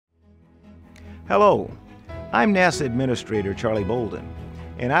Hello, I'm NASA Administrator Charles Bolden,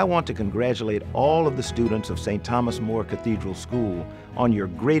 and I want to congratulate all of the students of St. Thomas More Cathedral School on your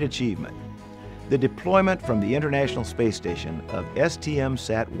great achievement, the deployment from the International Space Station of STM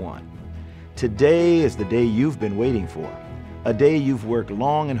Sat-1. Today is the day you've been waiting for, a day you've worked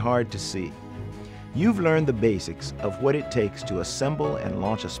long and hard to see. You've learned the basics of what it takes to assemble and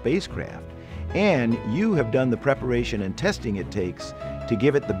launch a spacecraft, and you have done the preparation and testing it takes to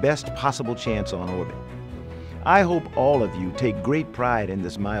give it the best possible chance on orbit. I hope all of you take great pride in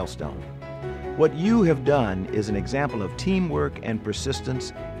this milestone. What you have done is an example of teamwork and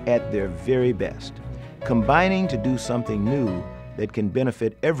persistence at their very best, combining to do something new that can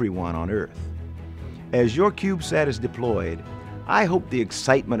benefit everyone on Earth. As your CubeSat is deployed, I hope the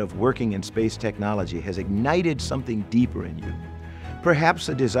excitement of working in space technology has ignited something deeper in you, perhaps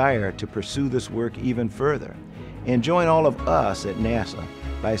a desire to pursue this work even further and join all of us at NASA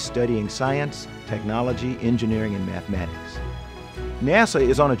by studying science, technology, engineering, and mathematics. NASA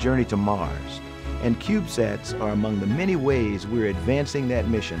is on a journey to Mars, and CubeSats are among the many ways we're advancing that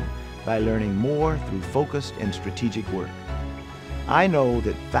mission by learning more through focused and strategic work. I know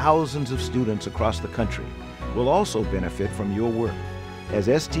that thousands of students across the country will also benefit from your work as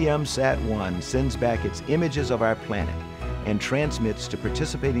STM Sat-1 sends back its images of our planet and transmits to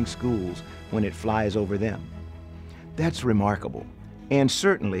participating schools when it flies over them. That's remarkable, and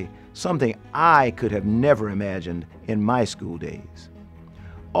certainly something I could have never imagined in my school days.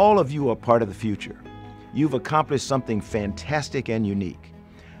 All of you are part of the future. You've accomplished something fantastic and unique.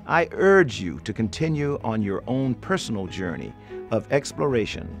 I urge you to continue on your own personal journey of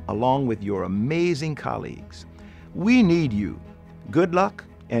exploration along with your amazing colleagues. We need you. Good luck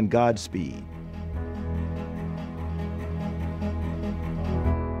and Godspeed.